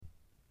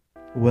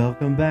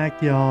Welcome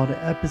back, y'all,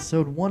 to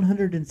episode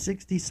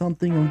 160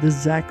 something of the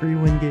Zachary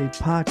Wingate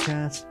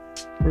podcast,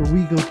 where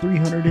we go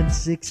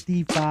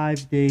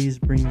 365 days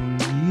bringing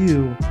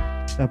you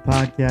a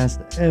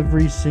podcast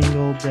every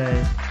single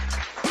day.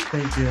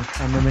 Thank you.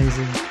 I'm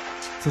amazing.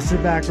 So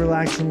sit back,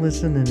 relax, and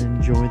listen and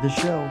enjoy the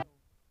show.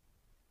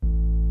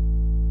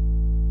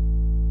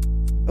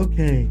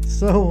 Okay,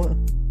 so,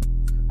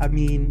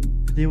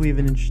 today we have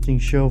an interesting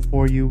show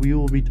for you. We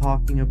will be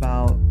talking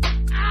about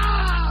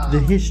the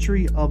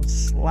history of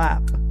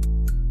slapping.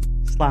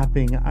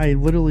 I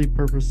literally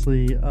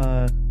purposely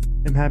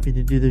am happy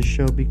to do this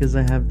show because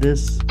I have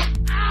this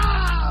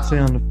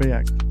sound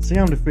effect.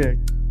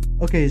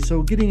 Okay,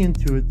 so getting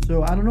into it.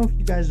 So I don't know if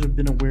you guys have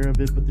been aware of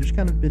it, but there's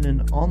kind of been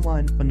an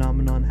online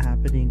phenomenon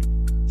happening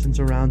since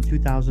around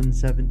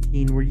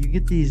 2017 where you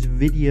get these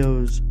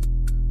videos,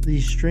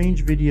 these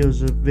strange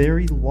videos of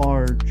very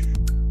large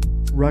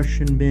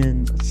Russian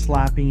men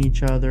slapping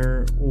each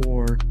other,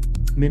 or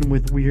men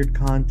with weird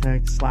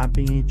contacts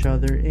slapping each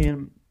other,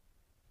 and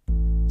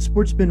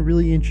sport's been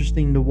really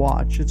interesting to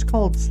watch. It's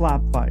called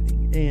slap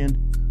fighting, and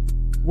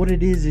what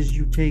it is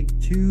you take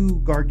two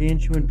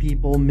gargantuan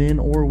people, men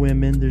or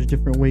women, there's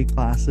different weight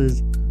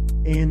classes,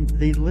 and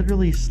they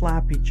literally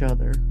slap each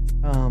other.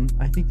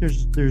 I think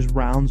there's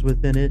rounds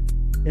within it.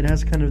 It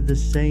has kind of the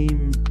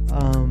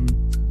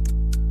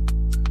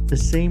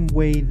same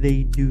way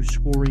they do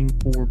scoring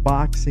for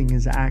boxing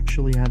is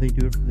actually how they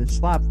do it for the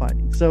slap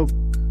fighting. So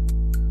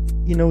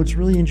it's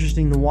really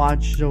interesting to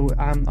watch. So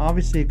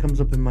obviously it comes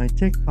up in my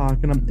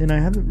TikTok, and I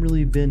haven't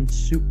really been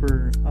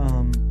super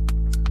I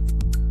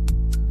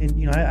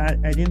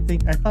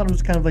thought it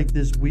was kind of like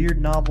this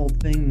weird novel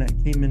thing that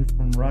came in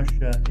from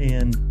Russia,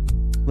 and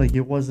like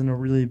it wasn't a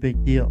really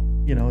big deal.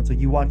 It's like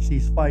you watch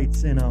these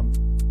fights and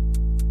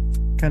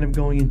kind of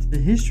going into the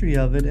history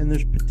of it, and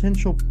there's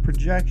potential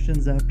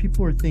projections that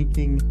people are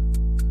thinking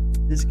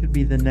this could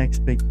be the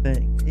next big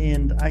thing.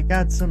 And I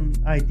got some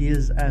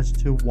ideas as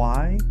to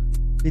why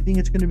they think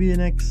it's going to be the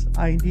next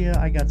idea.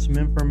 I got some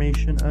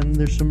information, and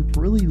there's some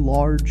really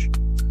large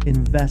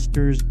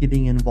investors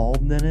getting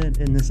involved in it.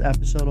 In this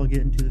episode, I'll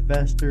get into the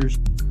investors.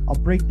 I'll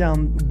break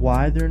down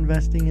why they're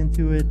investing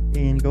into it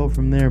and go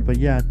from there. But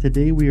yeah,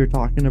 today we are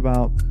talking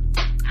about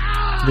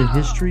the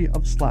history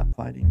of slap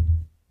fighting.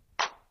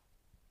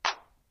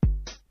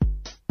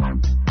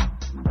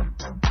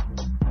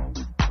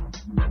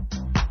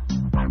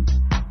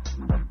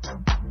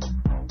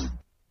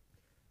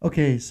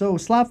 Okay, so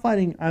slap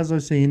fighting, as I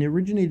was saying, it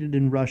originated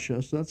in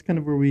Russia. So that's kind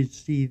of where we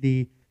see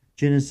the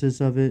genesis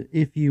of it,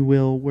 if you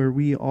will, where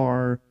we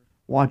are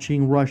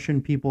watching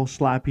Russian people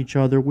slap each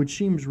other, which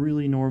seems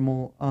really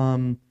normal.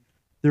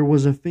 There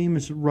was a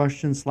famous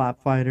Russian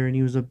slap fighter, and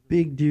he was a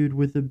big dude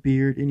with a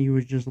beard, and he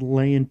was just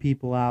laying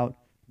people out.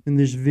 And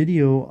there's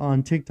video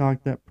on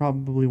TikTok that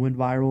probably went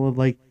viral of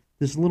like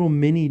this little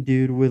mini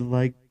dude with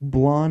like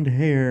blonde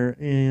hair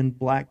and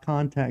black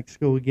contacts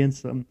go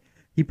against him.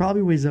 He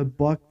probably weighs a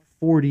buck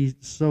 40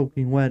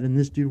 soaking wet, and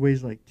this dude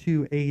weighs like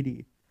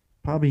 280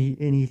 probably,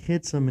 and he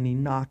hits him and he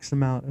knocks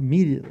him out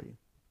immediately.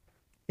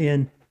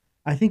 And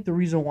I think the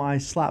reason why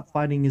slap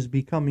fighting is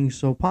becoming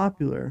so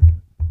popular,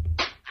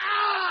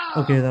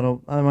 okay,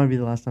 that might be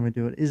the last time I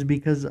do it, is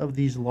because of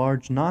these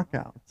large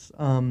knockouts.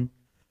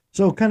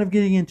 So kind of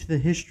getting into the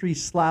history,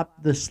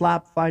 the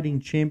slap fighting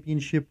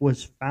championship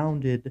was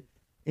founded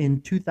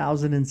in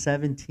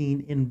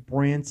 2017 in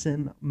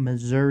Branson,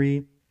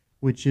 Missouri,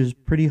 which is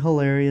pretty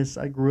hilarious.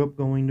 I grew up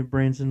going to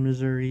Branson,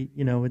 Missouri.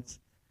 It's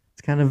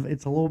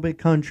a little bit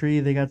country.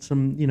 They got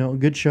some,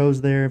 good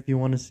shows there if you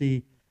want to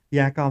see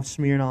Yakov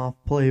Smirnoff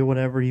play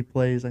whatever he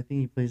plays. I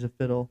think he plays a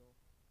fiddle,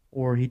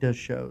 or he does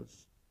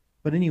shows.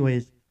 But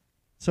anyways,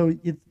 so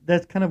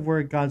that's kind of where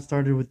it got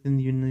started within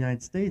the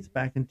United States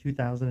back in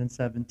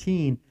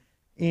 2017.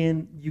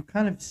 And you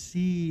kind of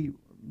see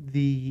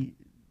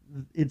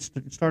it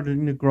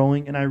started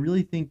growing, and I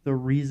really think the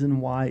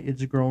reason why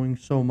it's growing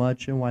so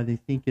much and why they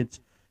think it's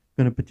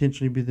going to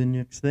potentially be the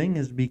next thing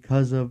is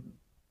because of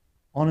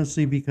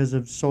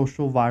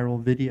social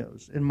viral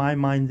videos. In my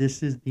mind,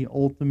 this is the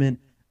ultimate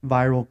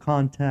viral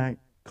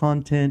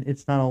content.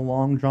 It's not a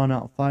long drawn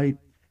out fight.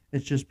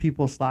 It's just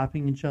people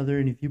slapping each other,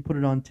 and if you put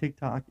it on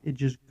TikTok, it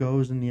just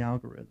goes in the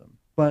algorithm.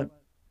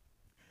 But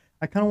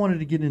I kind of wanted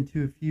to get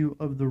into a few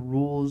of the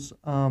rules.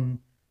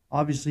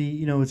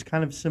 Obviously, it's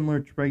kind of similar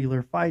to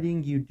regular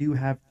fighting. You do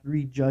have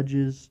 3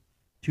 judges,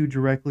 2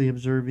 directly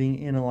observing,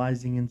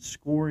 analyzing, and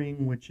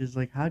scoring, which is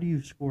like, how do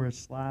you score a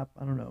slap?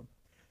 I don't know.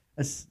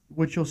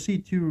 What you'll see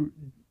too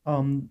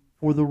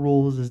for the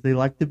rules is they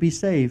like to be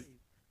safe,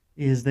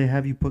 is they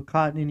have you put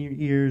cotton in your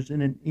ears,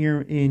 and an ear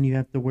in, you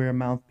have to wear a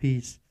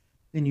mouthpiece.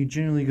 Then you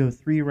generally go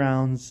 3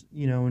 rounds,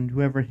 and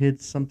whoever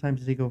hits,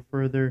 sometimes they go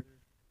further.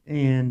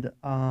 And,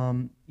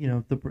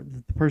 if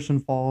the person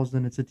falls,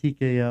 then it's a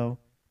TKO.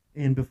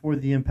 And before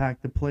the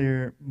impact, the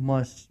player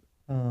must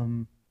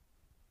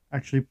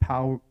actually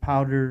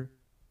powder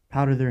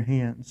their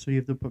hands. So you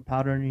have to put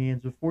powder on your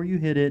hands before you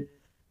hit it.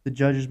 The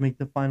judges make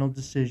the final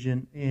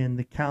decision, and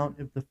the count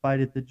of the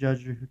fight, if the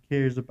judge who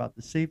cares about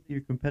the safety of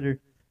your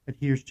competitor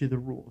adheres to the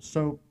rules.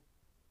 So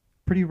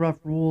pretty rough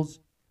rules.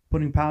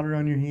 Putting powder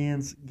on your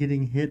hands,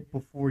 getting hit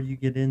before you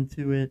get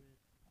into it.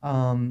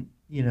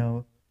 You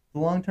know, the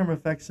long term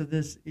effects of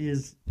this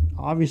is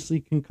obviously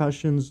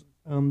concussions.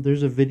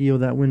 There's a video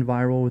that went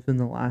viral within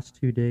the last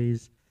 2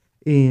 days,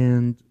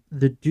 and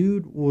the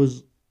dude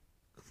was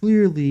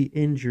clearly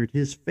injured.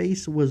 His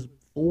face was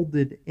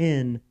folded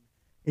in,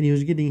 and he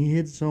was getting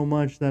hit so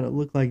much that it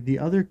looked like the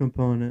other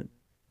opponent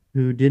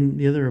who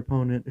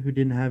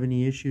didn't have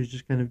any issues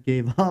just kind of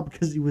gave up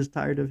because he was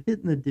tired of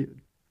hitting the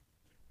dude.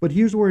 But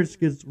here's where it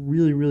gets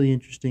really, really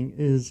interesting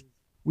is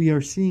we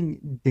are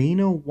seeing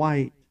Dana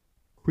White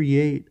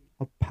create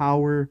a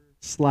power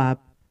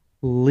slap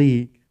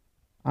league.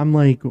 I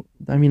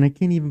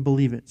can't even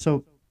believe it.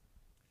 So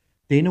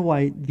Dana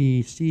White,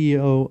 the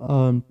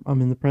CEO,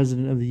 the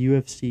president of the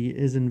UFC,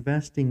 is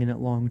investing in it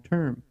long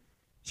term.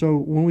 So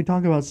when we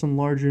talk about some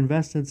larger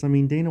investments,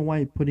 Dana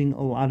White putting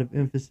a lot of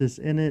emphasis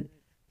in it.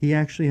 He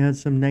actually had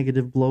some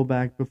negative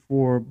blowback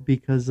before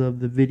because of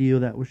the video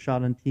that was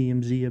shot on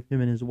TMZ of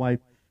him and his wife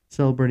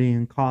celebrating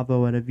in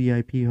Cabo at a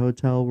VIP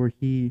hotel where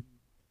he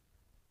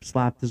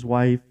slapped his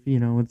wife.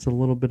 You know, it's a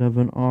little bit of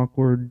an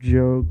awkward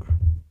joke.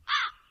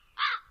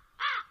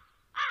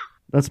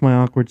 That's my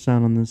awkward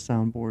sound on this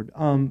soundboard.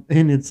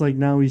 And it's like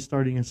now he's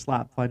starting a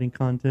slap fighting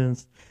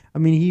contest.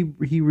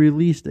 He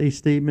released a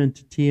statement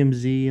to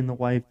TMZ and the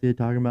wife did,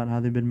 talking about how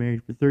they've been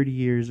married for 30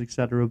 years,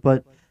 etc.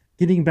 But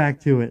getting back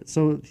to it,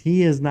 so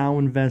he is now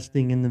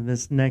investing into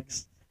this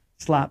next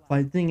slap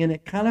fight thing, and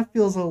it kind of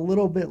feels a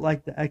little bit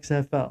like the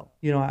XFL.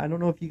 You know, I don't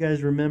know if you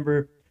guys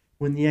remember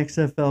when the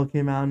XFL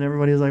came out and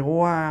everybody was like,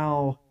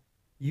 wow,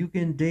 you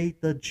can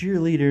date the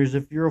cheerleaders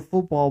if you're a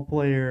football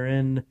player,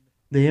 and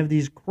they have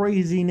these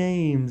crazy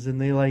names, and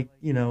they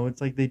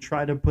it's like they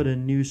try to put a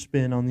new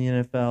spin on the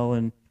NFL,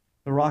 and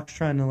The Rock's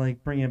trying to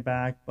bring it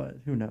back, but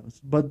who knows.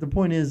 But the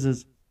point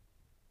is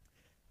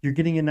you're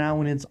getting it now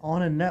when it's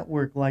on a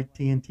network like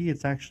TNT.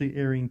 It's actually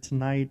airing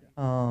tonight,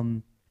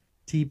 10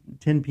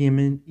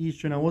 p.m.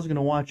 Eastern. I was going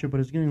to watch it, but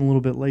it's getting a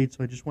little bit late,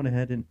 so I just went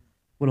ahead and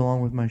went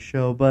along with my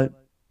show.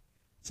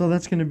 So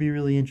that's going to be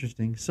really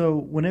interesting. So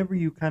whenever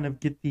you kind of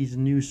get these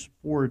new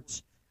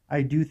sports,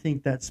 I do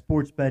think that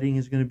sports betting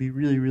is going to be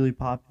really, really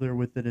popular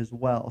with it as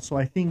well. So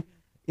I think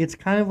it's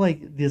kind of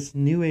like this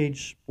new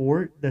age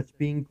sport that's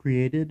being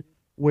created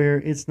where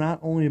it's not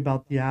only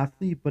about the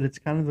athlete, but it's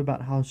kind of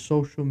about how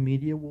social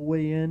media will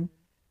weigh in.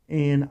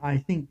 And I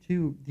think,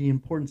 too, the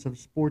importance of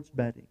sports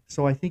betting.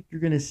 So I think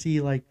you're going to see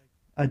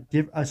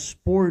a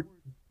sport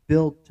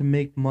built to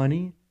make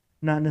money,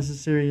 not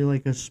necessarily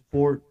like a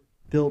sport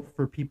built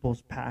for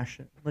people's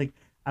passion.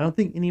 I don't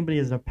think anybody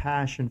has a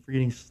passion for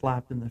getting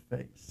slapped in the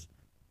face.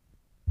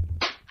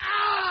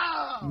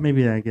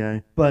 Maybe that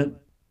guy.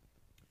 But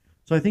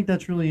so I think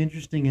that's really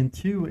interesting. And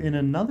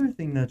another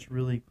thing that's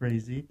really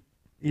crazy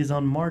is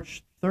on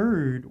March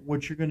 3rd,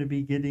 what you're going to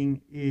be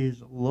getting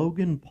is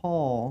Logan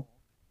Paul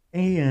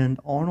and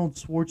Arnold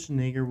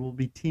Schwarzenegger will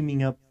be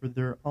teaming up for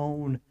their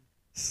own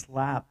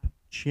slap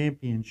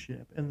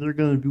championship. And they're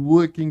going to be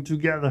working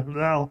together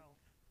now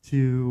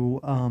to,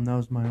 that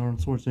was my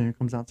Arnold Schwarzenegger,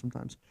 comes out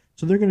sometimes.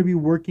 So they're going to be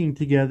working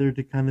together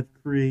to kind of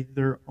create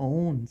their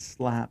own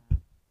slap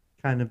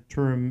kind of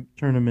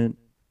tournament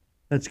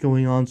that's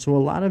going on. So a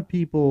lot of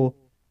people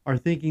are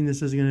thinking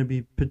this is going to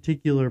be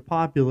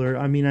popular.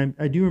 I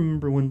do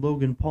remember when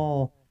Logan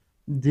Paul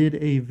did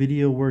a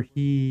video where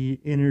he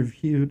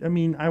interviewed.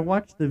 I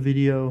watched the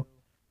video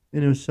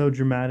and it was so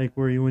dramatic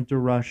where he went to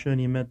Russia and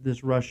he met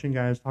this Russian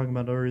guy I was talking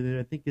about earlier.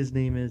 I think his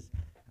name is,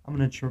 I'm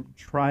going to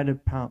try to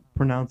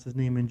pronounce his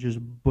name and just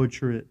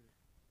butcher it.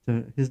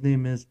 So his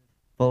name is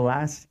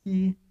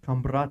Velasky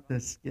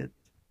Kambrateskit.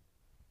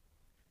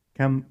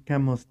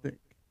 Kamostik.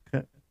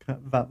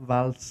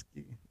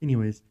 Valsky.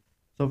 Anyways,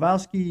 so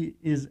Valsky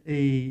is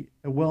a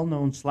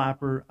well-known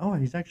slapper. Oh,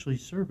 he's actually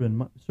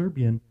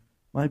Serbian.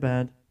 My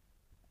bad.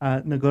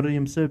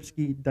 Nagorium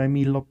Serbski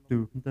Dajmi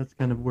Loptu. That's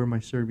kind of where my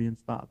Serbian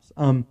stops.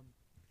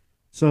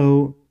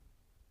 So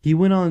he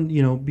went on,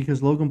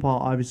 because Logan Paul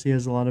obviously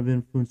has a lot of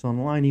influence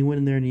online. He went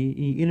in there and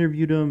he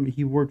interviewed him.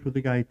 He worked with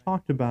the guy,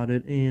 talked about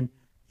it, and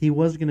he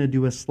was going to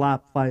do a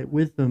slap fight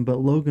with him. But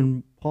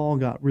Logan Paul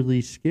got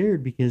really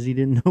scared because he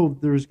didn't know if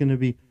there was going to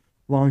be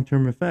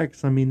long-term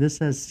effects. This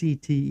has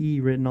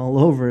CTE written all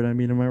over it.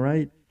 Am I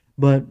right?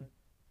 But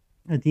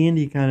at the end,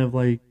 he kind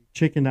of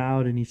chickened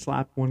out and he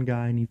slapped one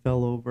guy and he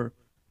fell over.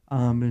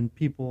 And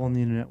people on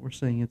the internet were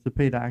saying it's a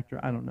paid actor.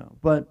 I don't know.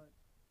 But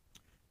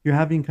you're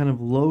having kind of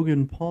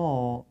Logan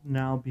Paul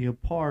now be a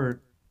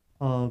part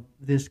of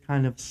this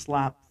kind of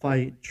slap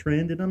fight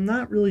trend. And I'm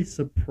not really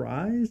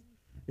surprised.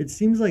 It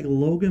seems like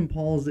Logan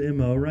Paul's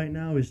MO right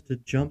now is to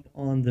jump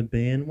on the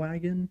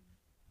bandwagon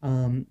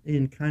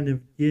and kind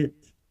of get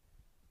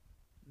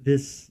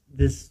this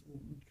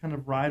kind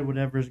of ride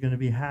whatever is going to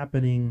be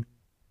happening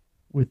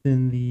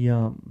within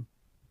the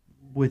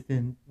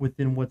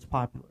within what's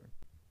popular.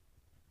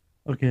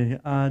 Okay,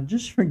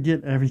 just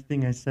forget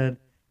everything I said.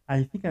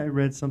 I think I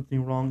read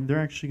something wrong. They're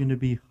actually going to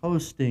be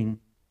hosting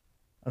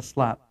a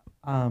slap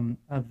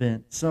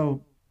event.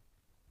 So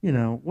you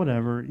know,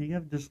 whatever. You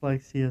have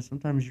dyslexia.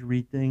 Sometimes you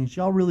read things.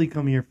 Y'all really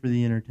come here for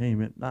the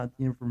entertainment, not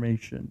the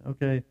information.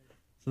 Okay,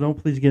 so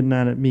don't please get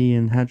mad at me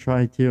and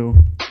try to.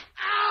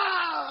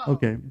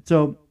 Okay,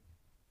 so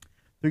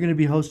they're going to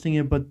be hosting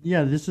it, but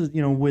yeah, this is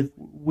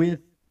with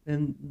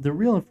and the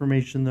real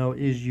information though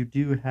is you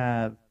do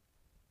have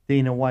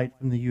Dana White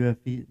from the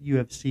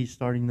UFC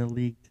starting the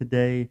league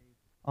today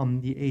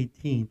on the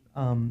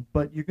 18th.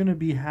 But you're going to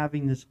be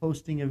having this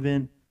hosting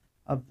event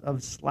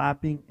of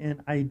slapping,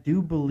 and I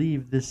do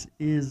believe this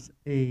is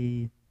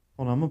a.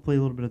 Hold on, I'm going to play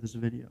a little bit of this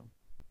video.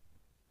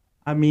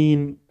 I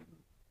mean,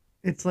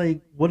 it's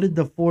like, what did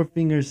the four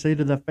fingers say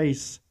to the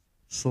face?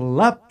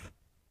 Slap!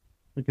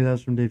 Okay,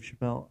 that's from Dave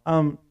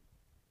Chappelle.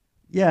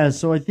 Yeah,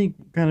 so I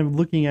think kind of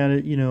looking at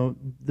it,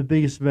 the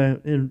biggest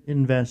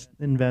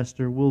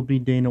investor will be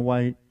Dana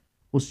White.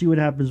 We'll see what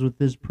happens with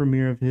this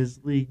premiere of his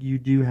league. You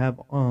do have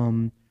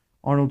Arnold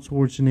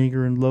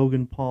Schwarzenegger and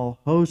Logan Paul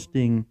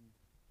hosting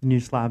the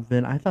new slap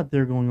event. I thought they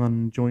were going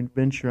on a joint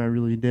venture. I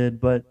really did,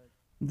 but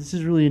this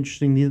is really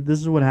interesting. This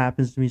is what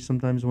happens to me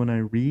sometimes when I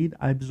read.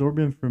 I absorb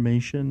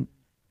information,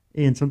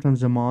 and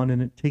sometimes I'm on,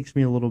 and it takes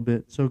me a little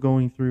bit. So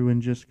going through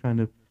and just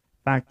kind of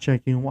fact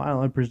checking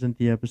while I present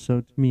the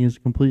episode to me is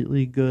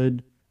completely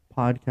good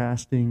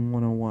podcasting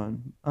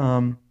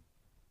 101.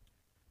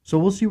 So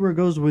we'll see where it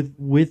goes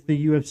with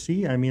the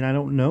UFC. I mean, I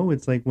don't know.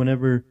 It's like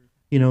whenever,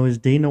 is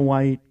Dana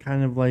White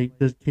kind of like,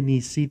 can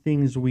he see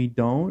things we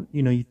don't?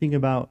 You think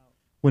about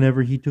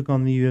whenever he took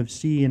on the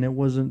UFC,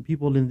 and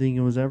people didn't think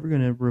it was ever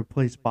going to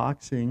replace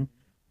boxing.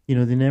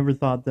 They never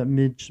thought that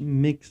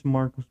mixed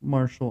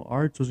martial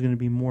arts was going to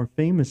be more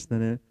famous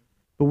than it.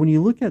 But when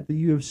you look at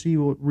the UFC,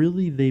 what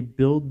really they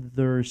build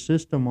their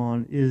system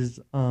on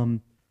is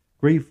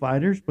great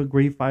fighters, but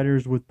great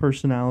fighters with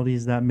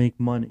personalities that make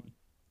money.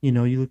 You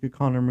look at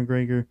Conor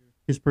McGregor,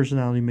 his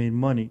personality made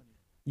money.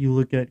 You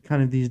look at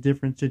kind of these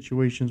different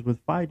situations with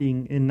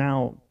fighting, and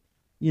now,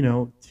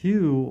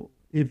 too,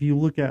 if you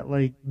look at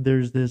like,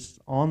 there's this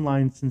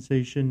online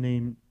sensation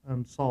named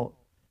Salt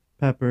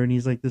Pepper, and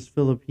he's like this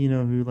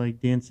Filipino who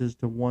like dances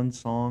to one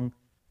song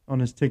on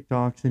his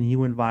TikToks, and he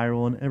went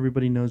viral, and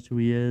everybody knows who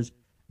he is.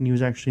 And he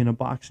was actually in a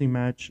boxing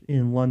match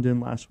in London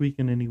last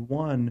weekend, and he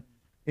won.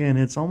 And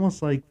it's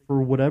almost like,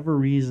 for whatever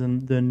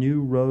reason, the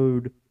new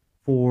road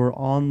for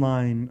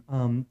online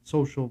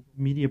social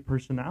media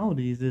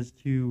personalities is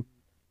to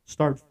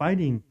start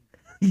fighting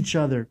each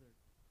other,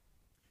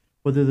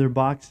 whether they're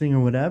boxing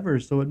or whatever.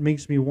 So it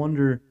makes me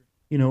wonder,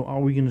 are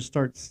we going to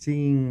start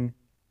seeing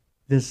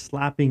this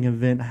slapping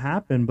event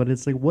happen? But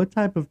it's like, what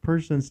type of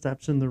person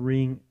steps in the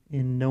ring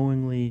and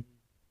knowingly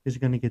is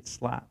going to get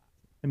slapped?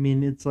 I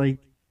mean, it's like,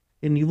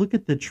 and you look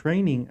at the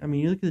training. I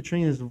mean, you look at the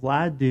training of this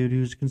Vlad dude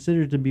who's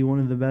considered to be one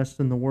of the best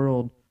in the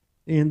world,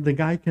 and the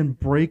guy can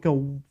break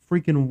a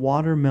freaking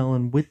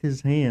watermelon with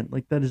his hand.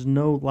 Like, that is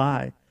no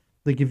lie.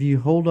 Like, if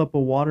you hold up a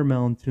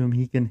watermelon to him,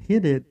 he can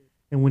hit it,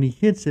 and when he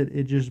hits it,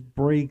 it just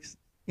breaks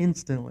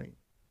instantly.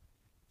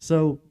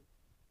 So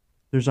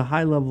there's a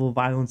high level of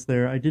violence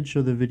there. I did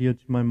show the video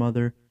to my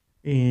mother,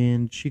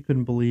 and she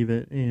couldn't believe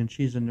it, and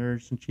she's a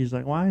nurse, and she's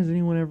like, why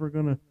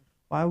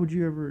would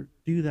you ever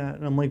do that?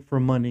 And I'm like,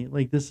 for money.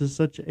 Like, this is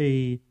such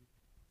a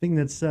thing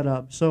that's set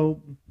up.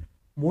 So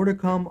more to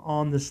come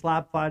on the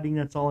slap fighting.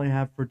 That's all I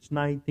have for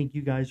tonight. Thank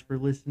you guys for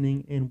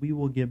listening, and we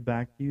will get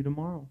back to you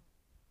tomorrow.